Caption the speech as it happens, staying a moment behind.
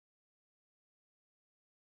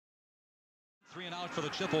3 and out for the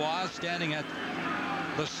Chippewas, standing at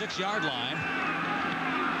the 6-yard line.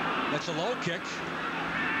 That's a low kick.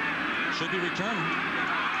 Should be returned.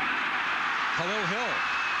 Kahlil Hill.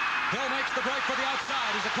 Hill makes the break for the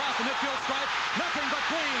outside. He's across the midfield stripe. Nothing but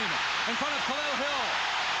green in front of Kahlil Hill.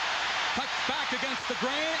 Cuts back against the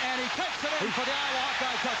grain, and he takes it in for the Iowa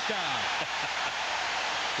Hawkeye touchdown.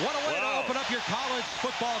 What a way to open up your college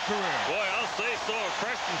football career. Boy, I'll say so. A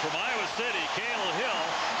freshman from Iowa City, Kahlil Hill.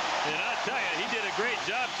 And I tell you, he did a great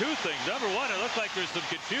job. 2 things. Number one, it looked like there's some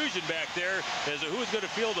confusion back there as to who's going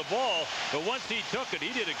to field the ball. But once he took it,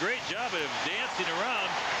 he did a great job of dancing around,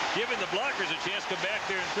 giving the blockers a chance to come back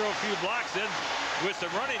there and throw a few blocks in with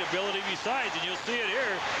some running ability besides. And you'll see it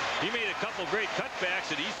here. He made a couple great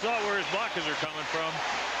cutbacks, and he saw where his blockers are coming from.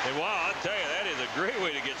 And wow, I'll tell you, that is a great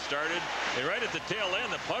way to get started. And right at the tail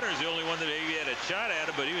end, the punter's the only one that maybe had a shot at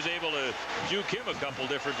him, but he was able to juke him a couple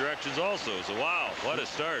different directions also. So wow, what a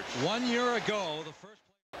start. 1 year ago, the first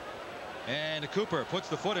play. And Cooper puts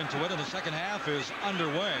the foot into it, and the second half is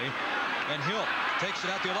underway. And Hill takes it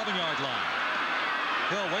at the 11-yard line.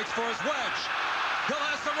 Hill waits for his wedge. Hill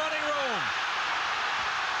has some running room.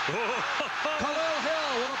 Kahlil Hill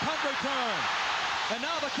with a punt return. And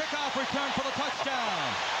now the kickoff return for the touchdown.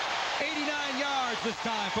 89 yards this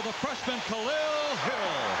time for the freshman Kahlil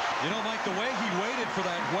Hill. You know, Mike, the way he waited for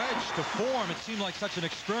that wedge to form, it seemed like such an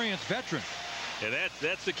experienced veteran. And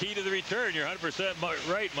that's the key to the return. You're 100%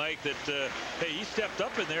 right, Mike, that, hey, he stepped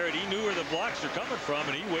up in there, and he knew where the blocks are coming from,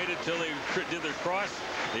 and he waited till they did their cross.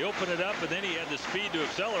 They opened it up, and then he had the speed to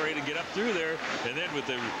accelerate and get up through there. And then with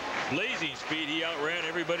the blazing speed, he outran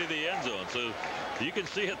everybody to the end zone. So you can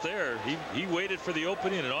see it there. He waited for the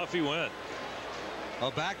opening, and off he went. A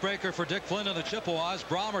backbreaker for Dick Flynn and the Chippewas.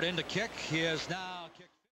 Bromert in to kick. He is now kicked.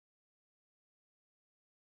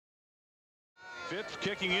 Fitz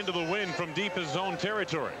kicking into the wind from deep his zone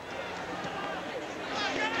territory.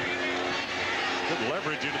 Good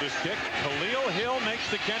leverage into this kick. Kahlil Hill makes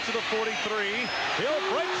the catch to the 43. Hill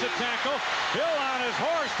breaks a tackle. Hill on his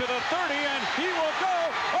horse to the 30, and he will go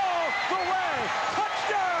all the way.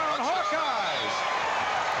 Touchdown, Hawkeyes!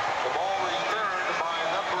 The ball returned by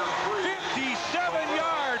number 3.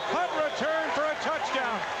 57-yard punt return for a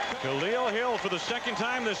touchdown. Kahlil Hill, for the second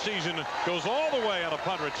time this season, goes all the way on a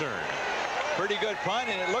punt return. Pretty good punt,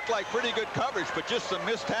 and it looked like pretty good coverage, but just some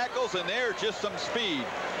missed tackles, and there, just some speed.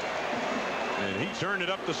 And he turned it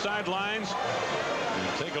up the sidelines.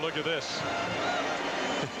 And take a look at this.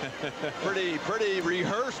 pretty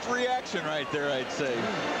rehearsed reaction right there, I'd say.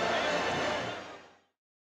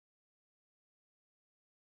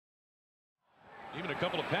 Even a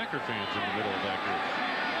couple of Packer fans in the middle of that group.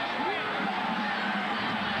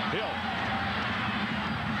 Hill.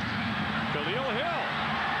 Kahlil Hill.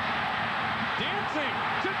 Dancing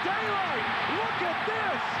to daylight. Look at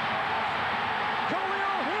this.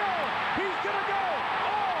 Kahlil Hill. He's going to go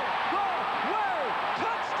all the way.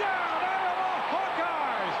 Touchdown, Iowa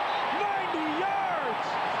Hawkeyes. 90 yards.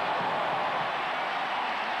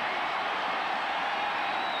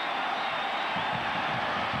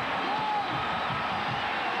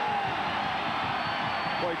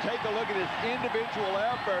 Boy, take a look at his individual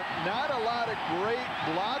effort. Not a lot of great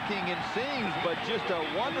blocking and seams, but just a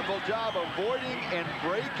wonderful job avoiding and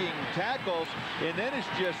breaking tackles. And then it's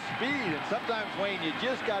just speed. And sometimes, Wayne, you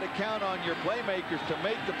just got to count on your playmakers to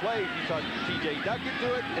make the plays. You saw T.J. Duckett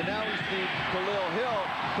do it, and now we see Kahlil Hill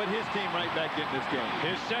put his team right back in this game.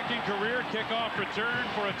 His second career kickoff return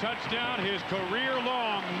for a touchdown. His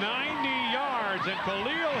career-long 90 yards. And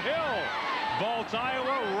Kahlil Hill vaults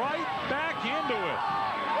Iowa right back into it.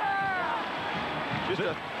 Just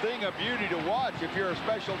a thing of beauty to watch if you're a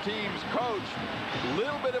special teams coach.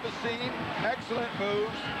 Little bit of a seam, excellent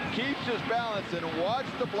moves, keeps his balance, and watch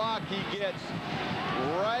the block he gets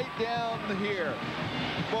right down here.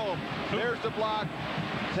 Boom, there's the block.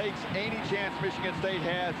 Takes any chance Michigan State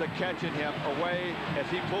has of catching him away as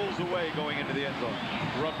he pulls away going into the end zone.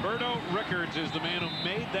 Roberto Rickards is the man who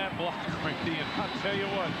made that block, Randy, and I'll tell you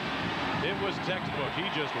what, it was textbook. He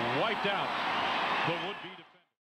just wiped out the would-be